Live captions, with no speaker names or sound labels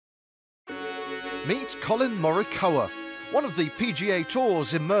Meet Collin Morikawa, one of the PGA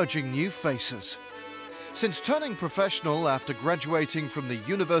Tour's emerging new faces. Since turning professional after graduating from the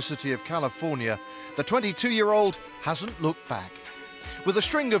University of California, the 22-year-old hasn't looked back. With a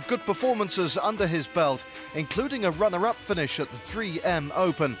string of good performances under his belt, including a runner-up finish at the 3M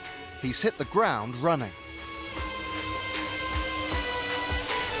Open, he's hit the ground running.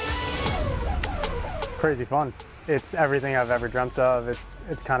 It's crazy fun. It's everything I've ever dreamt of.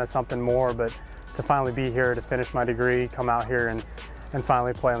 It's kind of something more, but to finally be here to finish my degree, come out here and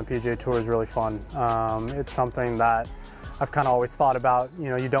finally play on the PGA Tour is really fun. It's something that I've kind of always thought about. You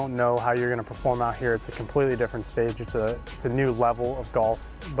know, you don't know how you're going to perform out here. It's a completely different stage. It's a new level of golf,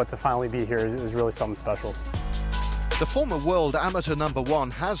 but to finally be here is really something special. The former world amateur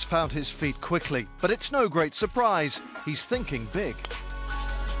 #1 has found his feet quickly, but it's no great surprise. He's thinking big.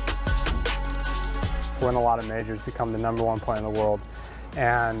 To win a lot of majors, become the #1 player in the world.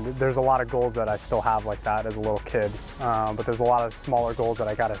 And there's a lot of goals that I still have like that as a little kid, but there's a lot of smaller goals that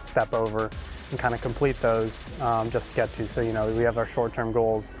I got to step over and kind of complete those just to get to. So, you know, we have our short-term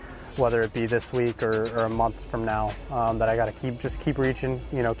goals, whether it be this week or a month from now, that I got to keep reaching,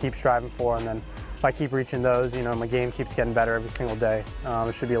 you know, keep striving for. And then if I keep reaching those, you know, my game keeps getting better every single day.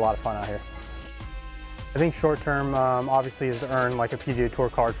 It should be a lot of fun out here. I think short-term obviously is to earn like a PGA Tour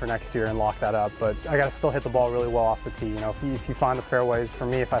card for next year and lock that up, but I got to still hit the ball really well off the tee. You know, if you find the fairways, for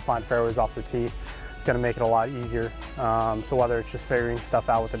me, if I find fairways off the tee, it's going to make it a lot easier. So whether it's just figuring stuff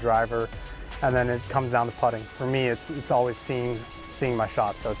out with the driver, and then it comes down to putting. For me, it's always seeing my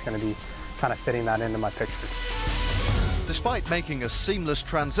shot, so it's going to be kind of fitting that into my picture. Despite making a seamless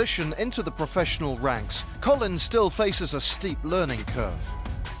transition into the professional ranks, Collin still faces a steep learning curve.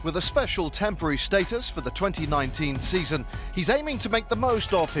 With a special temporary status for the 2019 season, he's aiming to make the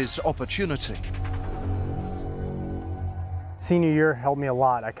most of his opportunity. Senior year helped me a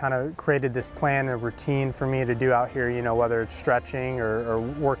lot. I kind of created this plan and routine for me to do out here, you know, whether it's stretching or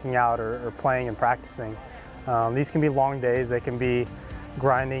working out or playing and practicing. These can be long days, they can be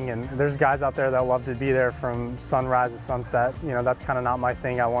grinding, and there's guys out there that love to be there from sunrise to sunset. You know, that's kind of not my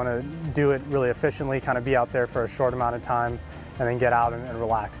thing. I want to do it really efficiently, kind of be out there for a short amount of time and then get out and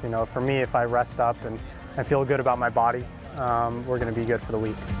relax. You know, for me, if I rest up and feel good about my body, we're going to be good for the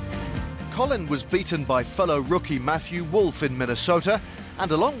week. Collin was beaten by fellow rookie Matthew Wolff in Minnesota, and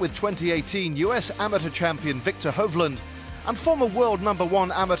along with 2018 US amateur champion Viktor Hovland and former world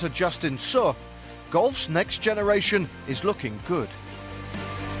 #1 amateur Justin Suh, golf's next generation is looking good.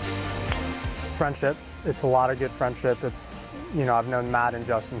 It's friendship. It's a lot of good friendship. It's, you know, I've known Matt and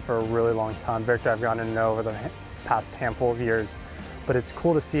Justin for a really long time. Victor I've gotten to know over the past handful of years, but it's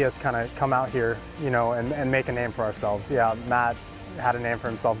cool to see us kind of come out here, you know, and make a name for ourselves. Yeah, Matt had a name for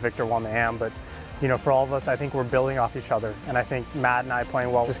himself, Victor won the AM, but you know, for all of us, I think we're building off each other, and I think Matt and I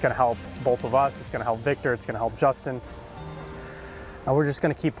playing well is just going to help both of us. It's going to help Victor, it's going to help Justin, and we're just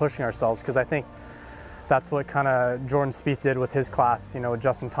going to keep pushing ourselves, because I think that's what kind of Jordan Spieth did with his class, you know, with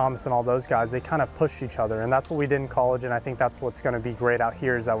Justin Thomas and all those guys. They kind of pushed each other, and that's what we did in college, and I think that's what's going to be great out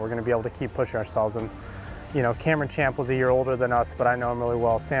here, is that we're going to be able to keep pushing ourselves. And you know, Cameron Champ was a year older than us, but I know him really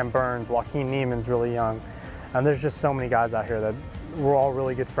well. Sam Burns, Joaquin Neiman's really young. And there's just so many guys out here that we're all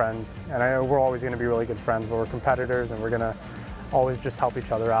really good friends. And I know we're always going to be really good friends, but we're competitors, and we're going to always just help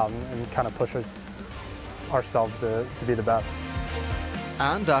each other out and kind of push ourselves to be the best.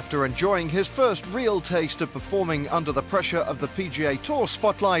 And after enjoying his first real taste of performing under the pressure of the PGA Tour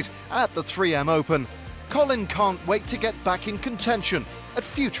spotlight at the 3M Open, Collin can't wait to get back in contention at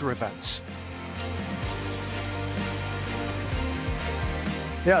future events.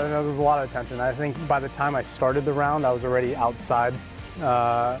 Yeah, there was a lot of attention. I think by the time I started the round, I was already outside.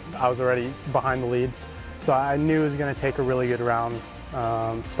 I was already behind the lead. So I knew it was going to take a really good round.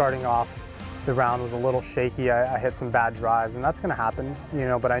 Starting off, the round was a little shaky. I hit some bad drives, and that's going to happen, you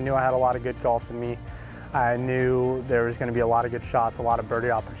know, but I knew I had a lot of good golf in me. I knew there was going to be a lot of good shots, a lot of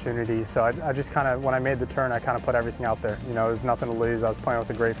birdie opportunities. So I just kind of, when I made the turn, I kind of put everything out there. You know, it was nothing to lose. I was playing with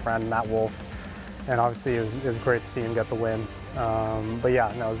a great friend, Matt Wolff, and obviously it was great to see him get the win. But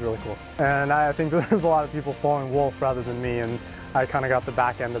yeah, no, it was really cool. And I think there was a lot of people following Wolff rather than me, and I kind of got the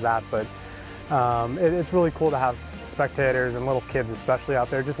back end of that. But it's really cool to have spectators and little kids especially out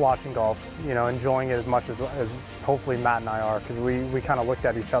there just watching golf, you know, enjoying it as much as hopefully Matt and I are, because we kind of looked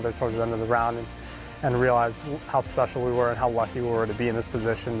at each other towards the end of the round and realized how special we were and how lucky we were to be in this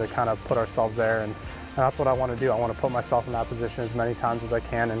position to kind of put ourselves there. And that's what I want to do. I want to put myself in that position as many times as I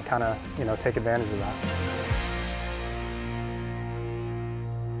can and kind of, you know, take advantage of that.